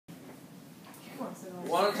I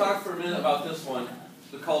want to talk for a minute about this one,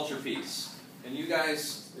 the culture piece. And you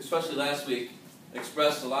guys, especially last week,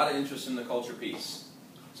 expressed a lot of interest in the culture piece.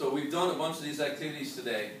 So we've done a bunch of these activities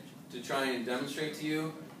today to try and demonstrate to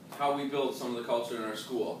you how we build some of the culture in our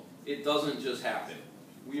school. It doesn't just happen.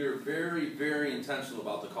 We are very, very intentional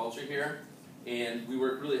about the culture here, and we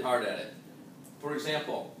work really hard at it. For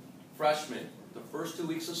example, freshmen, the first 2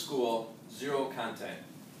 weeks of school, 0 content.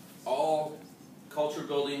 All culture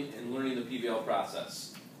building and learning the PBL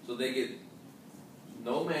process. So they get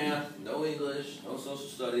no math, no English, no social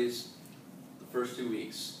studies the first 2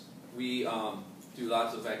 weeks. We do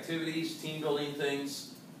lots of activities, team building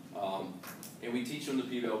things, and we teach them the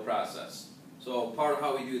PBL process. So part of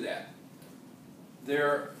how we do that.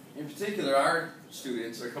 In particular, our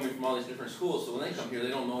students are coming from all these different schools, so when they come here, they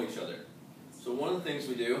don't know each other. So one of the things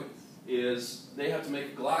we do is they have to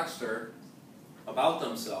make a Glockster about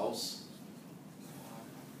themselves.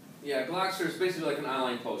 Yeah, Glockster is basically like an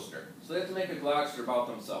online poster. So they have to make a Glockster about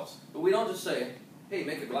themselves. But we don't just say, hey,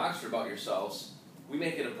 make a Glockster about yourselves. We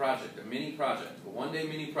make it a project, a mini project, a one-day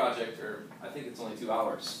mini project, or I think it's only 2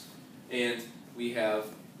 hours. And we have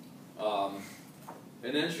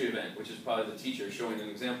an entry event, which is probably the teacher showing an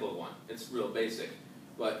example of one. It's real basic.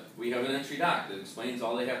 But we have an entry doc that explains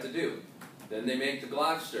all they have to do. Then they make the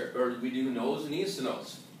Glockster, or we do knows and needs to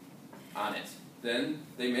knows on it. Then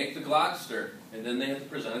they make the Glockster, and then they have to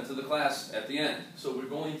present it to the class at the end. So we're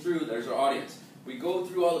going through, there's our audience. We go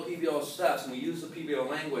through all the PBL steps, and we use the PBL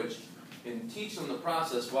language and teach them the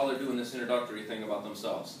process while they're doing this introductory thing about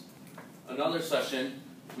themselves. Another session,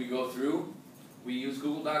 we go through, we use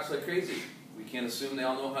Google Docs like crazy. We can't assume they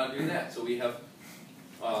all know how to do that. So we have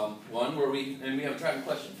one where we have a driving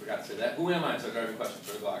question, forgot to say that. Who am I? It's our driving question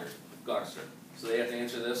for the Glockster. So they have to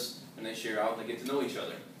answer this, and they share out, and they get to know each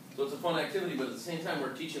other. So it's a fun activity, but at the same time,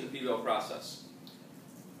 we're teaching the PBL process.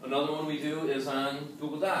 Another one we do is on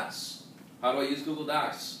Google Docs. How do I use Google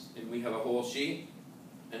Docs? And we have a whole sheet,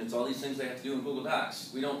 and it's all these things they have to do in Google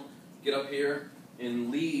Docs. We don't get up here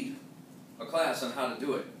and lead a class on how to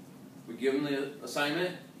do it. We give them the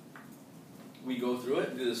assignment, we go through it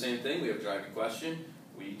and do the same thing. We have a driving question,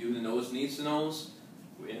 we do the knows, needs to knows,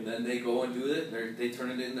 and then they go and do it, they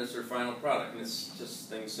turn it in as their final product. And it's just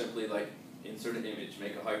things simply like insert an image,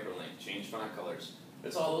 make a hyperlink, change font colors.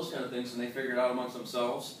 It's all those kind of things, and they figure it out amongst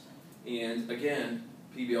themselves. And again,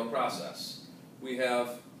 PBL process. We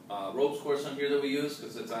have a ropes course on here that we use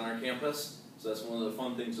because it's on our campus. So that's one of the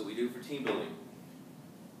fun things that we do for team building.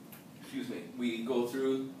 Excuse me. We go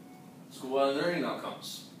through school-wide learning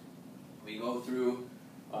outcomes. We go through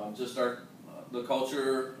just the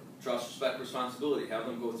culture, trust, respect, responsibility. Have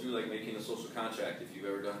them go through like making a social contract if you've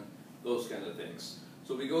ever done those kind of things.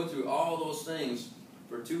 So we go through all those things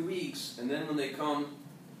for 2 weeks, and then when they come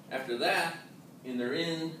after that, and they're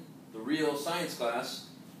in the real science class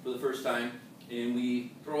for the first time, and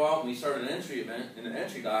we throw out and we start an entry event in an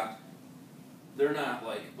entry doc, they're not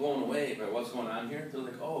like blown away by what's going on here. They're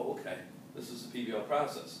like, oh, okay, this is the PBL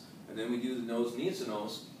process. And then we do the knows, needs to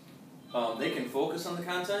knows. They can focus on the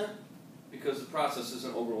content because the process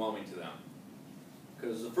isn't overwhelming to them.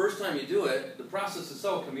 Because the first time you do it, the process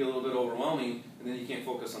itself can be a little bit overwhelming, and then you can't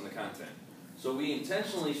focus on the content. So we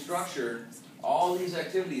intentionally structured all these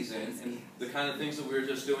activities in, and the kind of things that we were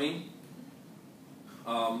just doing,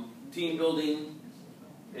 team building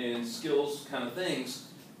and skills kind of things,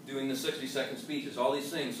 doing the 60-second speeches, all these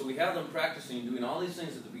things. So we have them practicing doing all these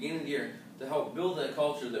things at the beginning of the year to help build that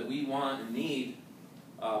culture that we want and need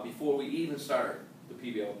before we even start the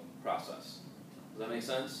PBL process. Does that make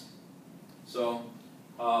sense? So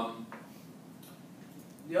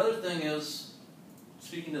the other thing is,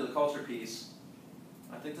 speaking to the culture piece,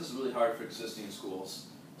 I think this is really hard for existing schools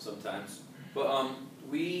sometimes, but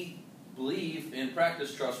we believe in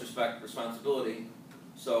practice, trust, respect, responsibility.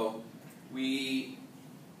 So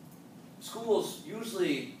schools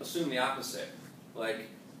usually assume the opposite. Like,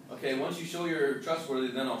 okay, once you show you're trustworthy,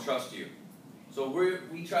 then I'll trust you. So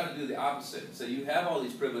we try to do the opposite. So you have all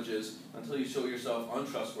these privileges until you show yourself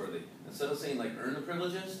untrustworthy. Instead of saying, like, earn the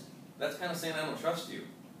privileges, that's kind of saying I don't trust you.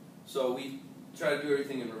 So we try to do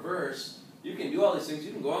everything in reverse. You can do all these things.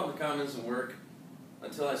 You can go out in the commons and work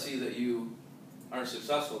until I see that you aren't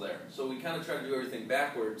successful there. So we kind of try to do everything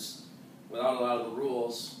backwards without a lot of the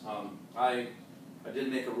rules. I did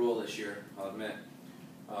make a rule this year, I'll admit.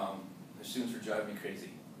 The students were driving me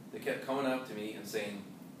crazy. They kept coming up to me and saying,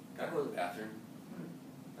 can I go to the bathroom?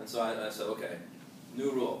 And so I said, okay,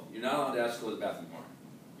 new rule. You're not allowed to ask to go to the bathroom more.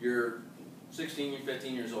 You're 16, you're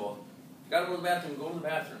 15 years old. You gotta go to the bathroom, go to the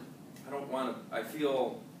bathroom. I don't want to, I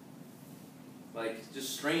feel like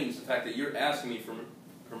just strange the fact that you're asking me for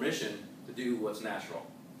permission to do what's natural.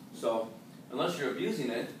 So unless you're abusing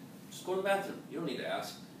it, just go to the bathroom. You don't need to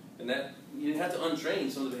ask. And that, you have to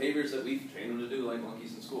untrain some of the behaviors that we've trained them to do, like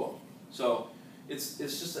monkeys in school. So it's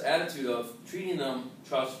just the attitude of treating them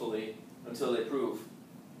trustfully until they prove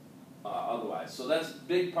otherwise. So that's a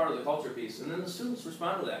big part of the culture piece. And then the students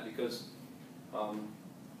respond to that because,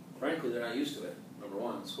 frankly, they're not used to it, number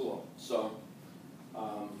one, in school. So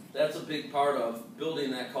that's a big part of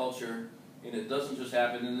building that culture, and it doesn't just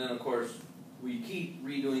happen. And then, of course, we keep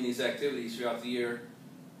redoing these activities throughout the year,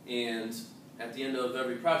 and at the end of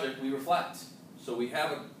every project, we reflect. So we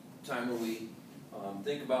have a time where we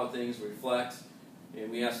think about things, reflect,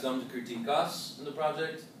 and we ask them to critique us in the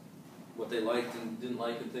project, what they liked and didn't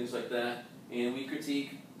like and things like that, and we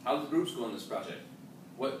critique how the group's going in this project.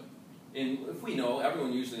 And if we know,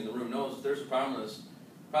 everyone usually in the room knows if there's a problem in this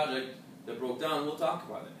project that broke down, we'll talk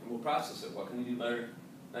about it and we'll process it. What can we do better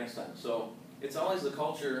next time? So it's always the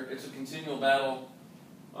culture, it's a continual battle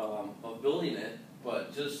of building it,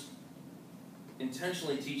 but just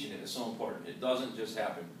intentionally teaching it is so important. It doesn't just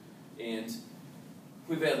happen. And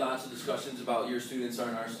we've had lots of discussions about your students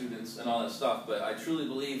aren't our students and all that stuff, but I truly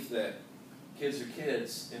believe that kids are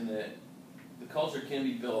kids and that the culture can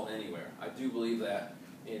be built anywhere. I do believe that.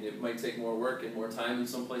 And it might take more work and more time in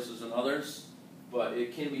some places than others, but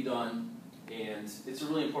it can be done, and it's a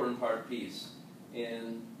really important piece.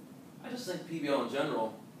 And I just think PBL in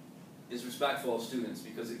general is respectful of students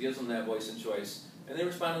because it gives them that voice and choice, and they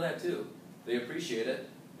respond to that too. They appreciate it,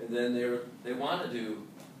 and then they want to do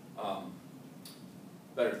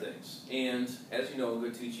better things. And as you know,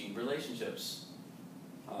 good teaching, relationships.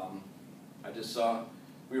 I just saw,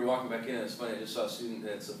 we were walking back in, and it's funny, I just saw a student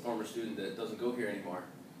that's a former student that doesn't go here anymore.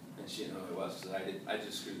 And she didn't know who it was because I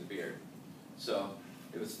just screwed the beard. So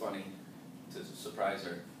it was funny to surprise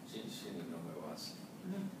her. She didn't even know who it was.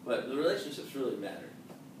 Mm-hmm. But the relationships really matter.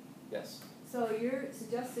 Yes? So you're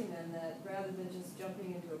suggesting then that rather than just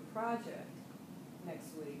jumping into a project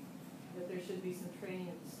next week, that there should be some training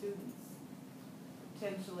of the students,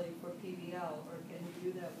 potentially for PBL, or can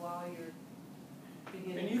you do that while you're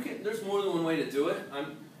beginning? And you can, there's more than one way to do it.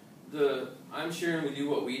 I'm sharing with you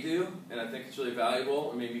what we do, and I think it's really valuable,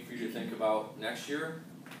 and maybe for you to think about next year.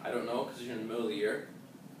 I don't know, because you're in the middle of the year,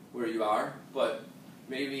 where you are, but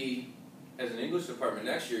maybe as an English department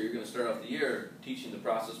next year, you're going to start off the year teaching the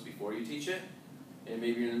process before you teach it, and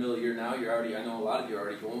maybe you're in the middle of the year now, I know a lot of you are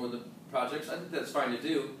already going with the projects. I think that's fine to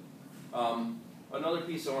do. Another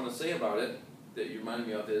piece I want to say about it that you reminded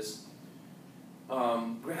me of is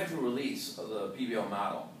gradual release of the PBL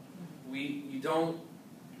model.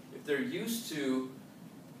 If they're used to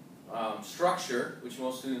structure, which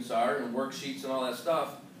most students are, and worksheets and all that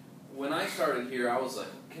stuff, when I started here, I was like,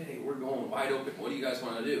 okay, we're going wide open. What do you guys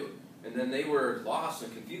want to do? And then they were lost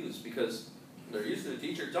and confused because they're used to the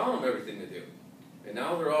teacher telling them everything to do. And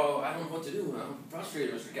now they're all, I don't know what to do. I'm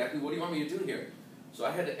frustrated, Mr. Cappy. What do you want me to do here? So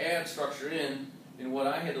I had to add structure in, and what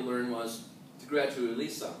I had to learn was to gradually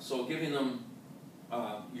release them. So giving them,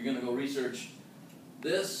 you're going to go research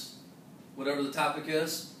this, whatever the topic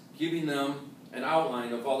is, giving them an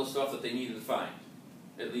outline of all the stuff that they needed to find,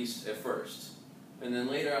 at least at first. And then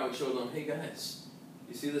later I would show them, hey guys,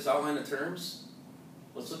 you see this outline of terms?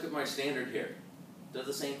 Let's look at my standard here. Does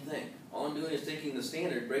the same thing. All I'm doing is taking the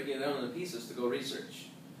standard, breaking it down into pieces to go research.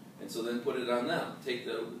 And so then put it on them.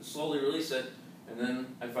 Slowly release it, and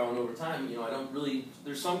then I found over time,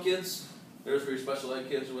 there's some kids, there's very special ed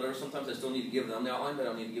kids or whatever, sometimes I still need to give them the outline, but I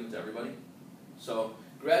don't need to give it to everybody. So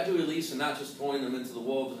gradually release and not just throwing them into the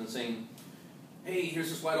wolves and saying, hey, here's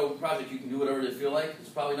this wide open project, you can do whatever you feel like. It's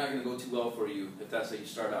probably not going to go too well for you if that's how you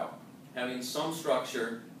start out. Having some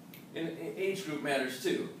structure, and age group matters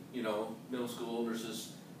too, middle school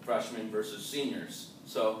versus freshmen versus seniors.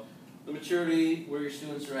 So the maturity, where your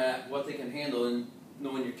students are at, what they can handle, and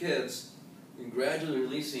knowing your kids, and gradually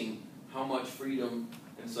releasing how much freedom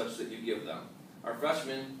and such that you give them. Our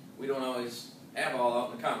freshmen, we don't always have all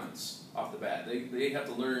out in the comments off the bat. They have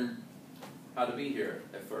to learn how to be here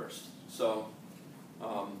at first. So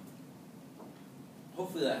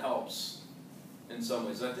hopefully that helps in some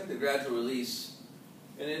ways. I think the gradual release,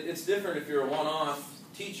 and it's different if you're a one-off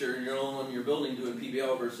teacher and you're the only one in your building doing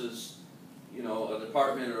PBL versus a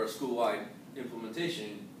department or a school-wide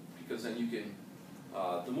implementation, because then you can,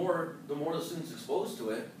 the more the students exposed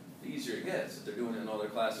to it, the easier it gets. If they're doing it in other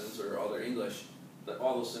classes or other English,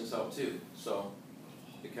 all those things help too. So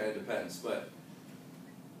it kind of depends. But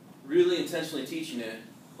really intentionally teaching it,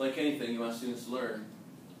 like anything you want students to learn,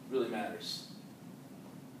 really matters.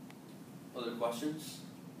 Other questions?